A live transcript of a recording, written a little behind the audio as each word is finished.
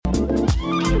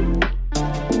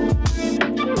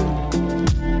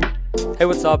Hey,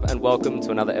 what's up, and welcome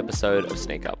to another episode of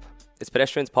Sneak Up. It's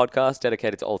Pedestrians podcast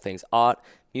dedicated to all things art,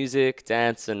 music,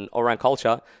 dance, and all-around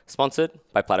culture, sponsored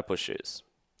by Platypus Shoes.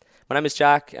 My name is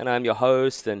Jack, and I'm your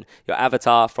host and your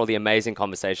avatar for all the amazing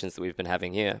conversations that we've been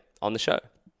having here on the show.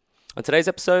 On today's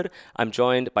episode, I'm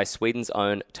joined by Sweden's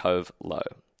own Tove Lo.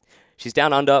 She's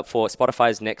down under for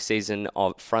Spotify's next season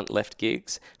of Front Left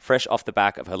gigs, fresh off the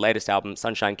back of her latest album,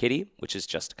 Sunshine Kitty, which has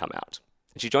just come out.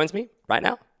 And she joins me right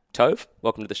now. Tove,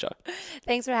 welcome to the show.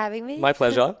 Thanks for having me. My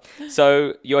pleasure.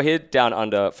 So you're here down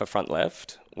under for Front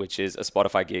Left, which is a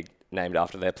Spotify gig named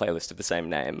after their playlist of the same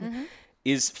name. Mm-hmm.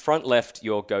 Is Front Left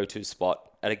your go-to spot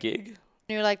at a gig?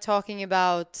 You're like talking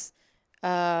about,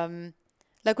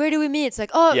 like, where do we meet? It's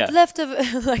like, left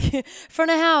of, like, front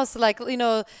of house, like, you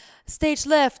know, stage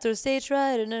left or stage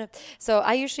right. So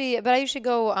I usually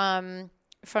go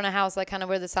front of house, like kind of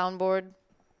where the soundboard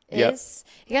is.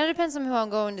 It kind of depends on who I'm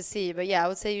going to see, but yeah, I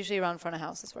would say usually around front of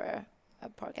house is where I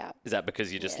park out. Is that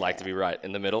because you just like to be right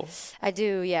in the middle? I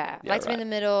do, yeah. Like to be in the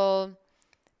middle,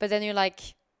 but then you're like,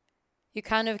 you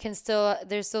kind of can still,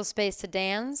 there's still space to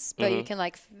dance, but you can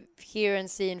like hear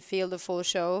and see and feel the full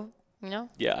show, you know?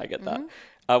 Yeah, I get that.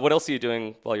 What else are you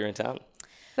doing while you're in town?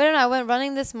 I don't know, I went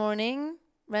running this morning,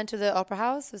 ran to the Opera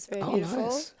House, it was very beautiful.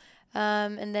 Nice.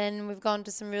 And then we've gone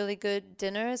to some really good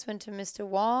dinners. Went to Mr.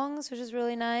 Wong's, which is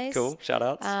really nice. Cool. Shout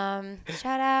outs.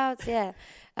 Shout outs. Yeah.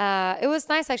 It was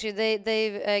nice actually.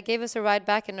 They gave us a ride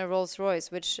back in a Rolls Royce,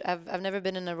 which I've never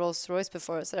been in a Rolls Royce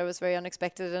before, so that was very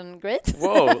unexpected and great.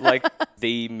 Whoa! Like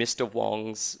the Mr.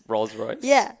 Wong's Rolls Royce.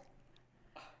 Yeah.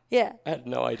 Yeah. I had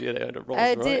no idea they owned a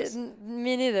Rolls Royce.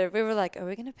 Me neither. We were like, are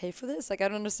we gonna pay for this? Like, I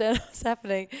don't understand what's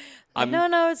happening. Like,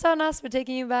 no, it's on us. We're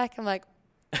taking you back. I'm like,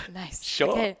 nice. Sure.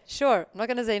 Okay, sure. I'm not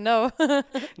going to say no.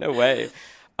 No way.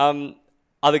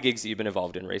 Other gigs that you've been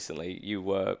involved in recently, you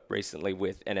were recently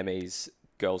with NME's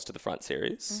Girls to the Front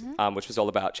series, which was all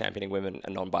about championing women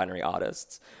and non-binary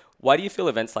artists. Why do you feel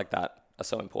events like that are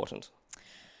so important?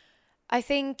 I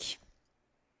think,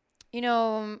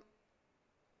 the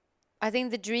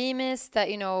dream is that,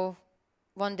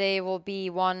 one day will be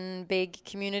one big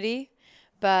community,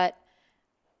 but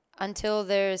until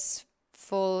there's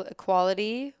full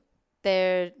equality,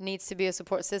 there needs to be a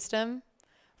support system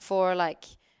for like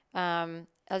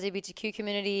LGBTQ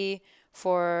community,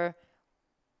 for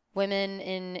women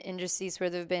in industries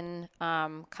where they've been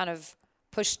kind of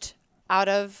pushed out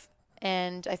of.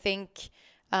 And I think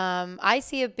I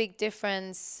see a big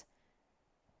difference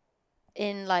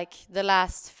in like the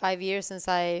last 5 years since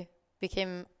I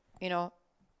became, an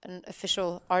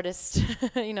official artist,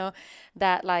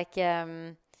 that like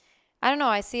I don't know,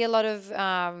 I see a lot of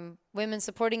women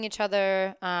supporting each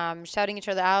other, shouting each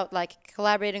other out, like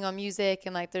collaborating on music,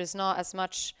 and like there's not as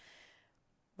much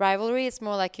rivalry. It's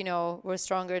more like, we're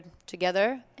stronger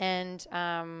together. And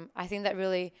I think that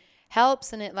really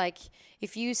helps. And it like,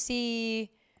 if you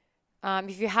see,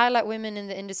 if you highlight women in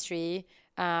the industry,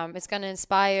 it's going to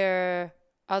inspire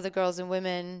other girls and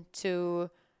women to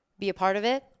be a part of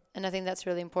it. And I think that's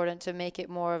really important to make it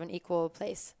more of an equal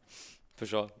place. For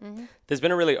sure. Mm-hmm. There's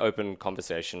been a really open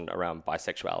conversation around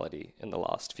bisexuality in the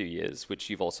last few years,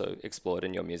 which you've also explored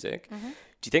in your music. Mm-hmm.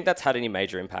 Do you think that's had any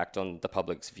major impact on the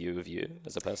public's view of you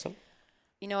as a person?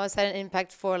 It's had an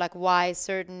impact for like why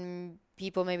certain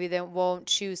people maybe they won't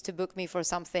choose to book me for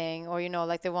something, or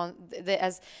like the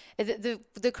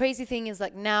crazy thing is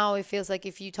like now it feels like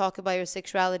if you talk about your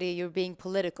sexuality, you're being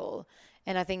political,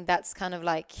 and I think that's kind of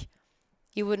like.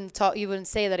 You wouldn't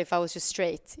say that if I was just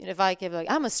straight. If I could be like,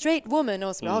 I'm a straight woman,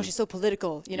 or oh, she's so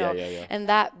political, Yeah. And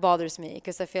that bothers me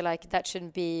because I feel like that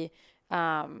shouldn't be.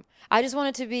 I just want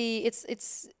it to be.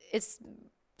 It's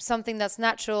something that's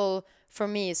natural for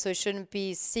me, so it shouldn't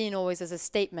be seen always as a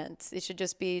statement. It should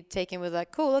just be taken with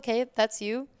like, cool, okay, that's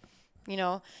you,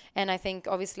 And I think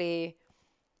obviously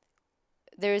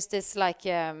there is this like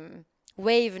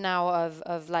wave now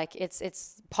of like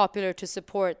it's popular to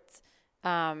support.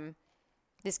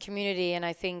 This community, and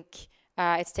I think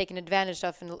it's taken advantage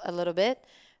of a little bit.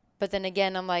 But then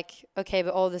again, I'm like, okay,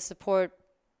 but all the support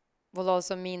will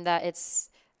also mean that it's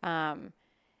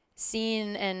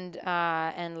seen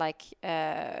and like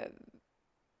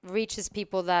reaches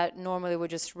people that normally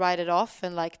would just write it off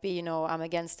and like be, I'm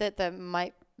against it. That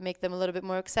might make them a little bit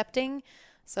more accepting.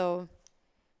 So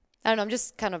I don't know. I'm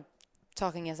just kind of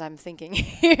talking as I'm thinking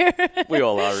here. We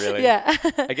all are, really. Yeah.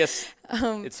 I guess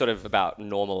it's sort of about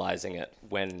normalizing it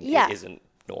when it isn't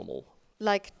normal.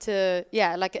 I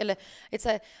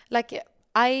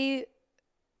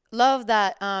love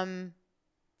that.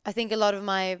 I think a lot of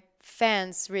my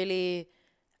fans really,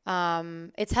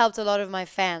 it's helped a lot of my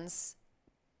fans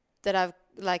that I've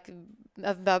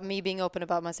about me being open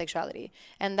about my sexuality,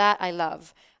 and that I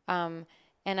love. And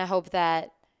I hope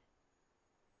that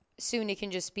soon it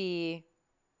can just be,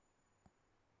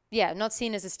 not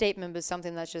seen as a statement, but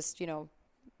something that's just,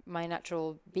 my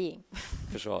natural being.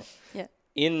 For sure. Yeah.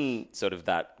 In sort of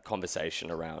that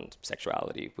conversation around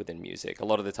sexuality within music, a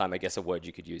lot of the time, I guess a word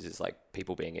you could use is like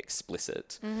people being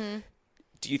explicit. Mm-hmm.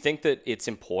 Do you think that it's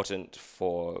important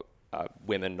for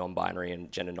women, non-binary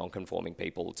and gender non-conforming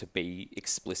people to be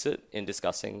explicit in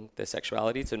discussing their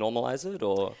sexuality to normalize it,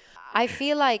 or? I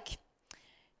feel like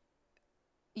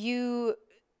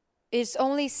it's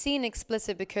only seen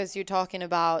explicit because you're talking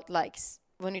about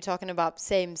when you're talking about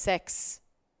sex,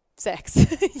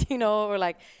 or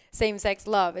like same-sex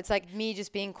love. It's like me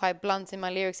just being quite blunt in my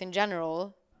lyrics in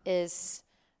general is,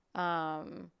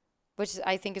 which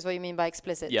I think is what you mean by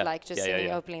explicit, like just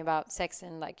singing openly about sex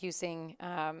and like using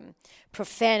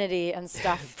profanity and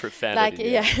stuff.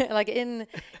 Profanity, like in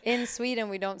Sweden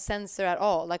we don't censor at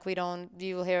all. Like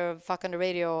you will hear fuck on the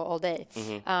radio all day.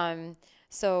 Mm-hmm.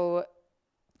 So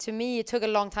to me, it took a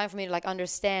long time for me to like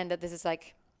understand that this is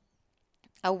like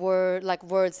a word, like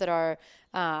words that are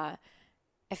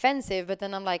offensive. But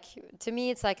then I'm like, to me,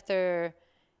 it's like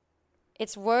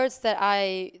it's words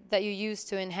that you use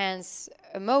to enhance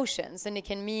emotions, and it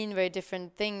can mean very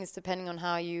different things depending on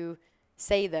how you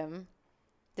say them.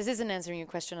 This isn't answering your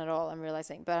question at all, I'm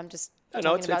realizing, but I'm just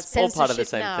talking about it's all part of the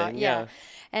same now. thing. Yeah.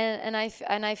 And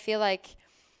I feel like,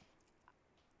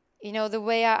 the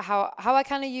way how I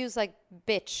kind of use like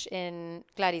bitch in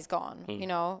Glad He's Gone.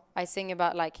 I sing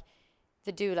about like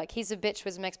the dude, like he's a bitch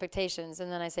with some expectations,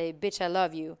 and then I say, bitch, I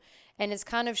love you. And it's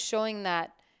kind of showing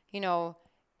that,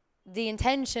 the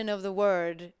intention of the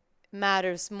word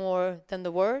matters more than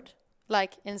the word.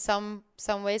 Like in some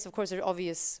ways, of course, there are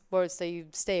obvious words that you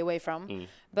stay away from,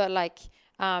 but like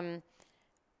me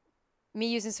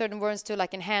using certain words to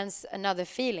like enhance another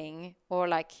feeling, or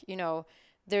like,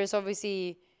 there's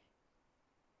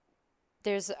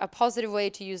a positive way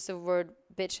to use the word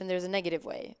bitch and there's a negative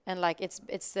way, and like it's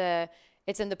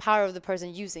in the power of the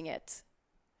person using it.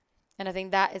 And I think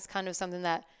that is kind of something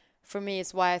that for me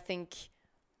is why I think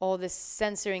all this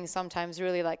censoring sometimes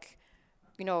really like,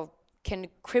 can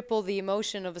cripple the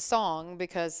emotion of a song,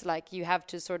 because like you have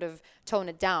to sort of tone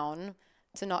it down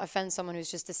to not offend someone who's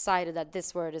just decided that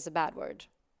this word is a bad word.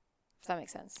 If that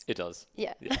makes sense. It does.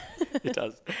 Yeah. It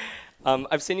does.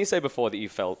 I've seen you say before that you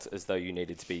felt as though you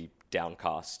needed to be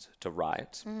downcast to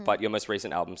write, but your most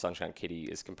recent album, Sunshine Kitty,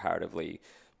 is comparatively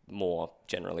more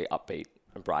generally upbeat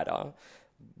and brighter.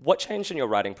 What changed in your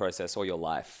writing process or your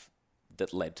life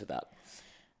that led to that?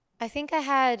 I think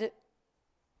when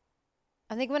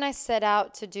I set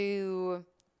out to do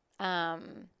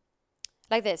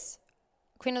like this,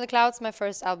 Queen of the Clouds, my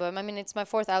first album. I mean, it's my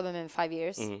fourth album in 5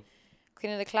 years. Mm-hmm.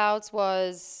 Queen of the Clouds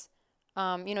was,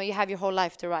 you have your whole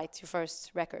life to write your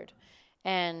first record.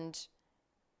 And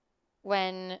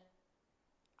when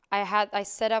I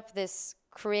set up this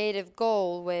creative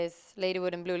goal with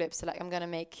Ladywood and Blue Lips, so like I'm going to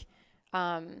make,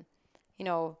 a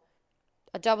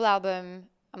double album.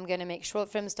 I'm going to make short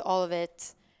films to all of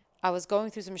it. I was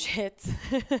going through some shit,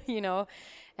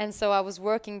 and so I was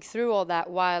working through all that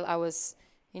while I was,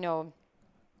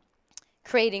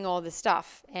 creating all this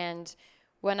stuff. And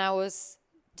when I was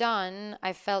done,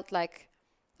 I felt like,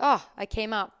 I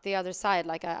came out the other side,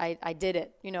 like I did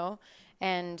it,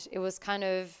 and it was kind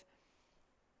of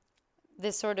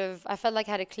this sort of, I felt like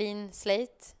I had a clean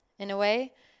slate in a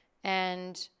way,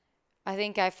 and I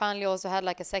think I finally also had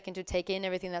like a second to take in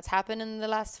everything that's happened in the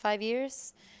last 5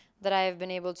 years, that I've been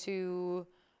able to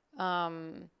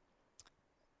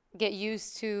get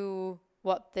used to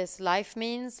what this life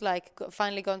means, like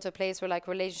finally gone to a place where like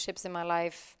relationships in my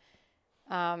life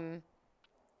are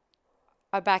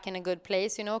back in a good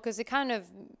place, because it kind of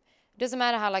doesn't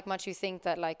matter how like much you think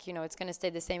that like, it's going to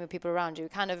stay the same with people around you.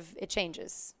 It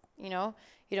changes, you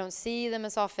don't see them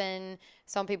as often.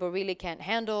 Some people really can't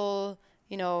handle,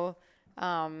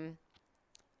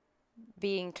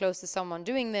 being close to someone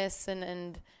doing this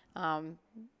and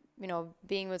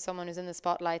being with someone who's in the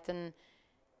spotlight. And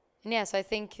yeah, so I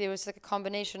think there was like a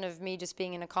combination of me just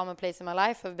being in a common place in my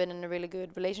life. I've been in a really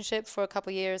good relationship for a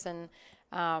couple of years, and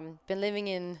been living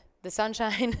in the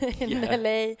sunshine in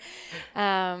LA.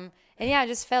 And yeah, I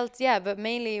just felt, but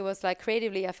mainly it was like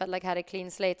creatively, I felt like I had a clean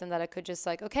slate, and that I could just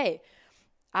like, okay,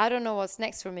 I don't know what's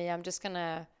next for me. I'm just going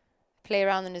to play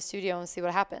around in the studio and see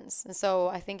what happens. And so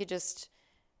I think it just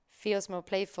feels more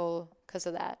playful because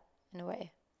of that in a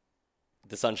way.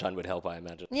 The sunshine would help, I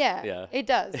imagine. Yeah. It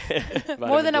does.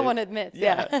 More than I want to admit.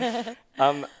 Yeah.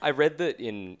 I read that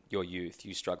in your youth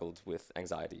you struggled with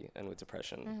anxiety and with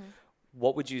depression. Mm-hmm.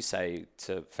 What would you say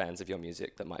to fans of your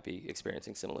music that might be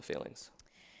experiencing similar feelings?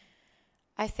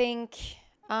 I think,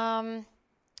 well,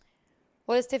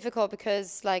 it's difficult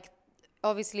because, like,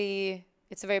 obviously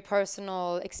it's a very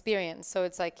personal experience. So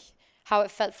it's like how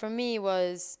it felt for me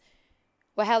was,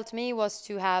 what helped me was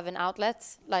to have an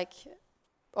outlet. Like,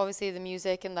 obviously the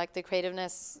music and like the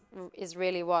creativeness is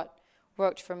really what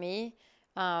worked for me.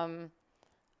 So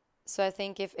I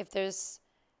think if there's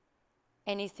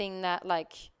anything that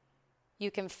like you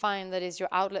can find that is your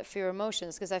outlet for your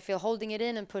emotions, because I feel holding it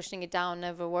in and pushing it down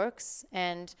never works.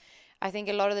 And I think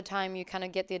a lot of the time you kind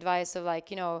of get the advice of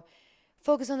like,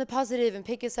 focus on the positive and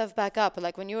pick yourself back up. But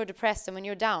like when you're depressed and when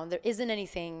you're down, there isn't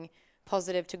anything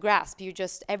positive to grasp.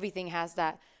 Everything has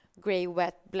that gray,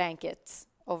 wet blanket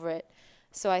over it.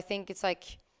 So I think it's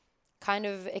like kind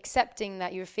of accepting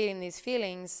that you're feeling these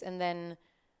feelings and then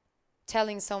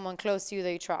telling someone close to you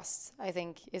that you trust, I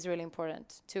think is really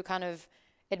important. To kind of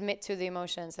admit to the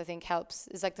emotions, I think helps.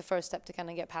 Is like the first step to kind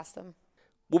of get past them.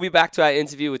 We'll be back to our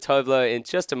interview with Tove in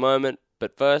just a moment,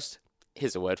 but first,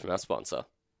 here's a word from our sponsor.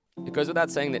 It goes without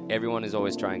saying that everyone is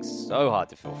always trying so hard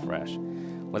to feel fresh,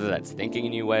 whether that's thinking a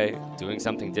new way, doing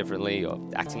something differently, or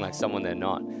acting like someone they're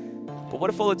not. But what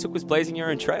if all it took was blazing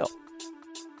your own trail?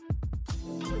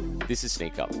 This is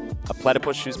Sneak Up, a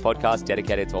Platypus Shoes podcast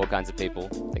dedicated to all kinds of people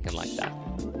thinking like that.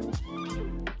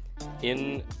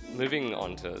 In moving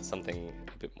on to something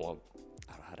a bit more,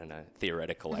 I don't know,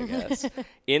 theoretical, I guess,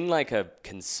 in like a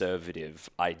conservative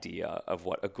idea of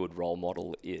what a good role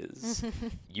model is,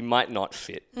 you might not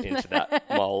fit into that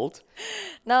mold.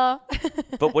 No.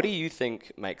 But what do you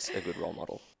think makes a good role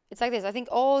model? It's like this. I think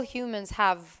all humans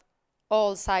have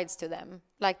all sides to them.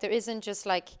 Like there isn't just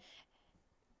like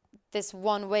this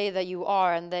one way that you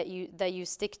are and that you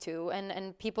stick to,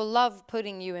 and people love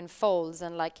putting you in folds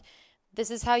and like this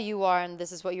is how you are and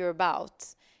this is what you're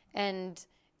about. And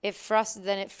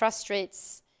then it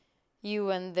frustrates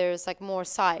you and there's like more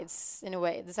sides in a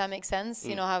way. Does that make sense?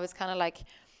 You know how it's kind of like,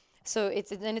 so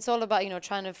it's all about,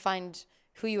 trying to find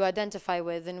who you identify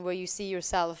with and where you see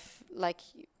yourself, like,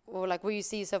 or like where you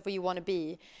see yourself, where you want to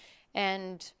be.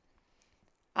 And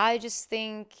I just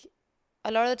think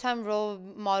a lot of the time role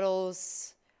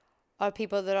models are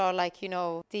people that are like,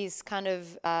 these kind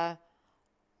of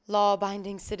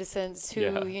law-abiding citizens who,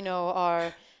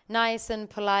 are nice and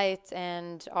polite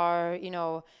and are,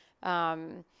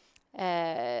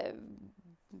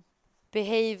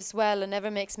 behaves well and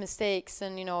never makes mistakes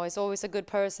and, is always a good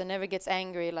person, never gets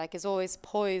angry, like is always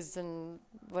poised and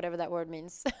whatever that word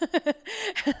means.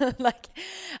 Like,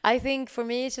 I think for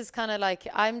me, it's just kind of like,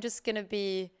 I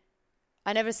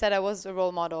never said I was a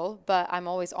role model, but I'm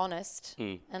always honest.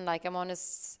 And like, I'm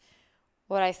honest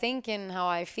what I think and how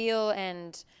I feel.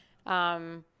 And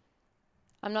I'm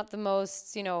not the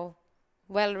most,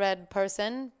 well-read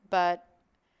person, but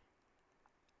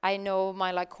I know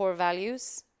my like core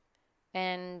values.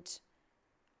 And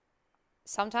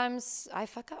sometimes I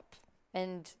fuck up.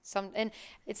 And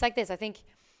it's like this. I think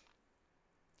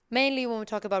mainly when we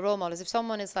talk about role models, if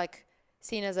someone is like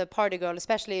seen as a party girl,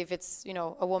 especially if it's,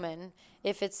 a woman,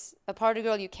 if it's a party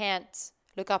girl, you can't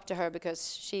look up to her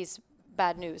because she's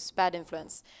bad news, bad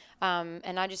influence.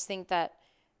 And I just think that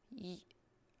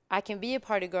I can be a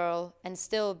party girl and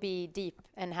still be deep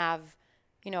and have,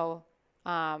 I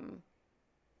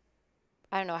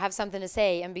don't know, have something to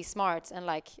say and be smart and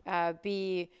like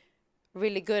be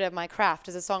really good at my craft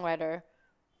as a songwriter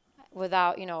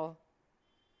without,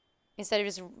 instead of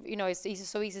just, it's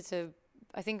so easy to,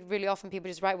 I think really often people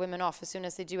just write women off as soon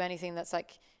as they do anything that's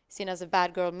like seen as a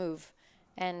bad girl move.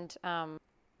 And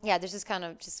yeah, they're just kind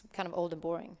of old and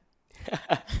boring.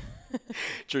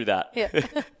 True that.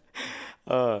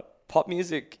 Yeah. Pop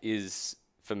music is,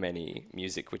 for many,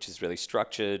 music which is really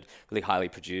structured, really highly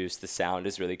produced. The sound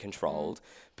is really controlled.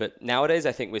 But nowadays,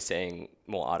 I think we're seeing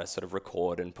more artists sort of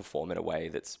record and perform in a way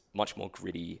that's much more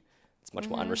gritty. It's much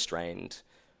more unrestrained.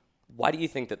 Why do you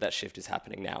think that shift is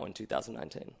happening now in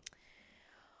 2019?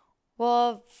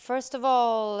 Well, first of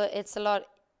all,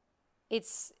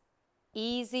 it's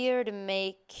easier to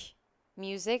make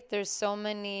music. There's so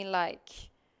many like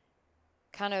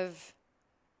kind of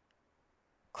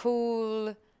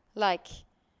cool, like,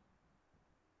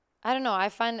 I don't know, I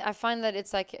find that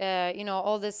it's like,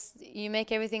 all this, you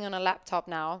make everything on a laptop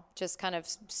now, just kind of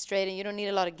straight, and you don't need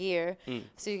a lot of gear.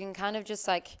 So you can kind of just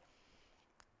like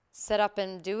set up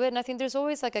and do it. And I think there's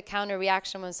always like a counter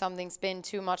reaction when something's been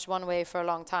too much one way for a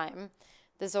long time.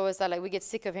 There's always that, like, we get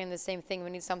sick of hearing the same thing. We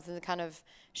need something to kind of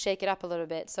shake it up a little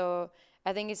bit. So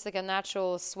I think it's like a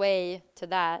natural sway to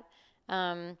that.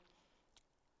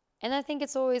 And I think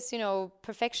it's always,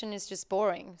 perfection is just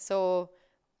boring. So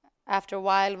after a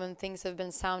while, when things have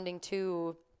been sounding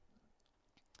too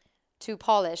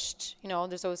polished,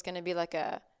 there's always going to be like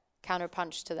a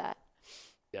counterpunch to that.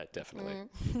 Yeah, definitely.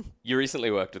 You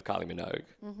recently worked with Kylie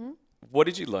Minogue. What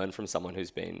did you learn from someone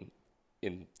who's been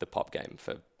in the pop game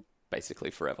for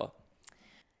basically forever?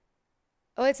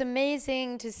 Oh, it's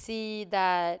amazing to see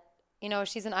that,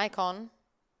 she's an icon,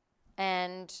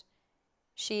 and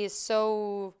she is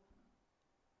so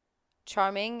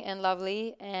charming and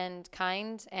lovely and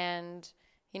kind and,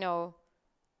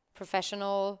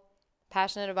 professional,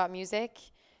 passionate about music.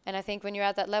 And I think when you're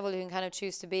at that level, you can kind of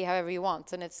choose to be however you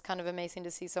want. And it's kind of amazing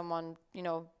to see someone,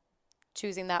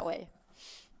 choosing that way.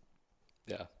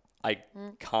 Yeah. I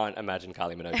can't imagine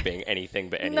Kylie Minogue being anything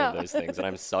but any of those things. And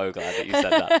I'm so glad that you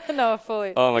said that. No,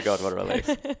 fully. Oh my God, what a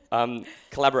relief.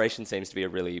 Collaboration seems to be a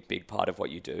really big part of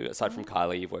what you do. Aside from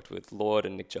Kylie, you've worked with Lorde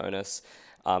and Nick Jonas.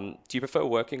 Do you prefer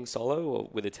working solo or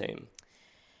with a team?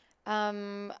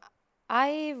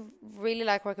 I really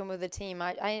like working with a team.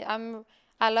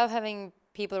 I love having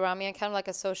people around me. I'm kind of like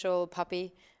a social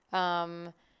puppy.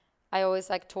 I always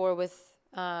like tour with,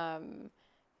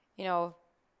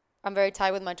 I'm very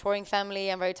tight with my touring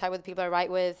family. I'm very tight with the people I write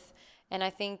with. And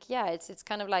I think, it's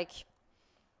kind of like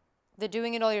the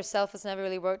doing it all yourself has never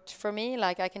really worked for me.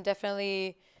 Like I can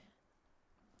definitely,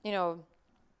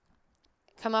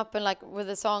 come up and like with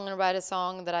a song and write a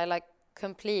song that I like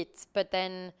complete. But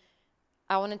then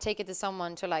I want to take it to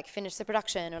someone to like finish the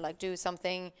production or like do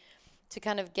something to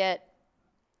kind of get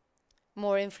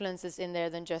more influences in there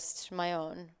than just my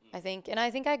own, I think. And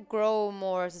I think I grow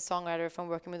more as a songwriter from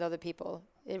working with other people.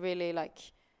 It really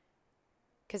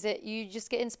because you just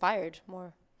get inspired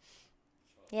more.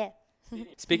 Yeah.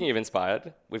 Speaking of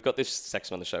inspired, we've got this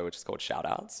section on the show which is called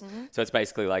shout-outs. So it's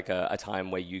basically like a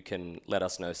time where you can let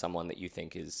us know someone that you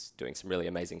think is doing some really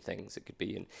amazing things. It could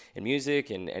be in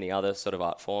music, in any other sort of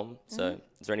art form. So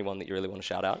is there anyone that you really want to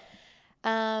shout out?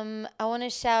 I want to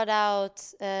shout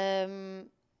out...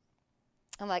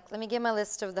 I'm like, let me get my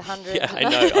list of the 100. Yeah, I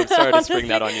know. I'm sorry to spring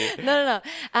that on you. No.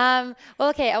 Well,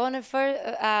 okay. I want to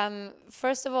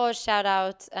first of all shout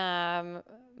out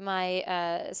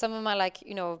my some of my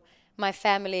my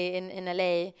family in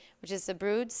LA, which is the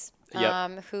Broods,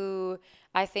 who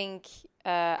I think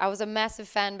I was a massive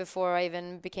fan before I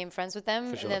even became friends with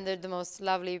them. Sure. And then they're the most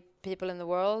lovely people in the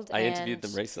world. I interviewed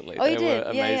them recently. Oh, they you did?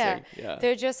 were amazing. Yeah.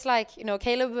 They're just like,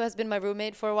 Caleb has been my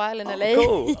roommate for a while in LA.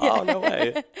 Cool. Oh, no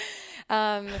way.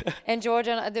 And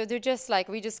Georgia, they're just like,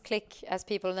 we just click as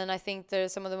people. And then I think they're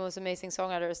some of the most amazing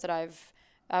songwriters that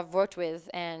I've worked with,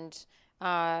 and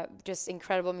just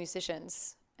incredible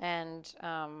musicians. And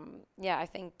I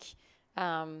think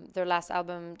their last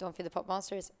album, Don't Feed the Pop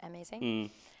Monster, is amazing.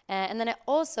 And then I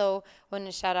also want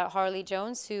to shout out Harley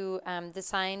Jones, who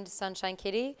designed Sunshine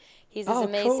Kitty. He's this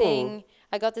amazing. Cool.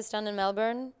 I got this done in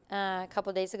Melbourne a couple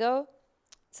of days ago,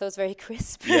 so it's very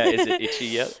crisp. Yeah, is it itchy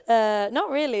yet?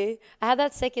 Not really. I had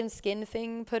that second skin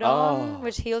thing put on,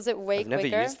 which heals it way quicker.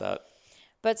 I've never used that.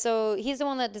 But so he's the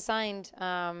one that designed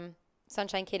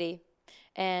Sunshine Kitty,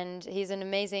 and he's an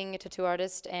amazing tattoo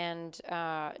artist, and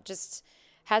just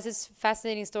has this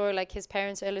fascinating story. Like his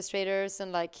parents are illustrators,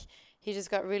 and like he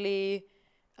just got really,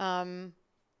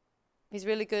 he's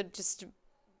really good, just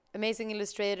amazing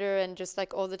illustrator, and just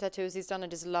like all the tattoos he's done I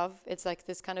just love. It's like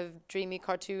this kind of dreamy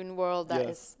cartoon world that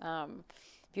is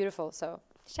beautiful. So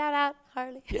shout out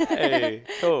Harley. Yay,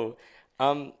 cool.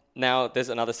 Now there's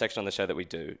another section on the show that we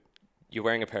do. You're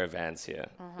wearing a pair of Vans here.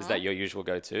 Is that your usual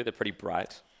go-to? They're pretty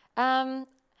bright.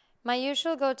 My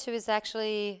usual go-to is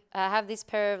actually, I have this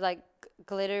pair of like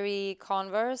glittery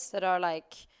Converse that are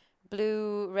like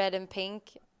blue, red, and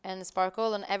pink and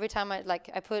sparkle. And every time I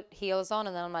put heels on,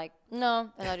 and then I'm like, no,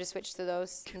 and I just switch to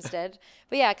those instead.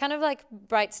 But yeah, kind of like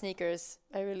bright sneakers.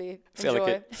 I really feel enjoy.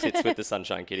 like it fits with the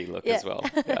Sunshine Kitty look as well.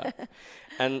 Yeah.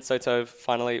 And so Tove,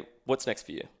 finally, what's next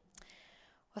for you?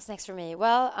 What's next for me?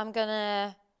 Well, I'm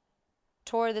gonna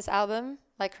tour this album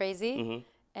like crazy,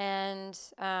 and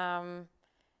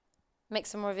make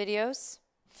some more videos.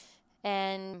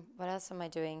 And what else am I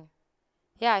doing?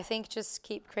 Yeah, I think just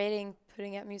keep creating,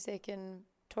 putting out music, and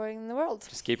touring the world.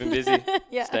 Just keeping busy.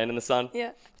 Yeah. Staying in the sun.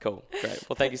 Yeah. Cool. Great.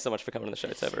 Well, thank you so much for coming on the show,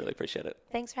 Tove. I really appreciate it.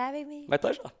 Thanks for having me. My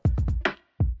pleasure.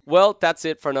 Well, that's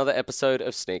it for another episode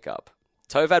of Sneak Up.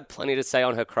 Tove had plenty to say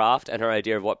on her craft and her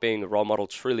idea of what being a role model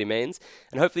truly means,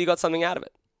 and hopefully you got something out of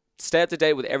it. To stay up to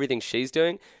date with everything she's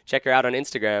doing, check her out on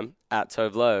Instagram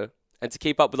 @ToveLow. And to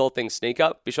keep up with all things Sneak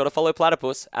Up, be sure to follow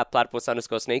Platypus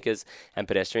 @Platypus_sneakers and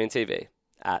Pedestrian TV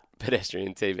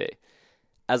 @Pedestrian TV.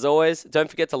 As always, don't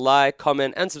forget to like,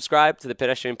 comment, and subscribe to the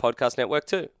Pedestrian Podcast Network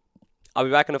too. I'll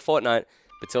be back in a fortnight,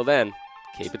 but till then,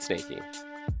 keep it sneaky.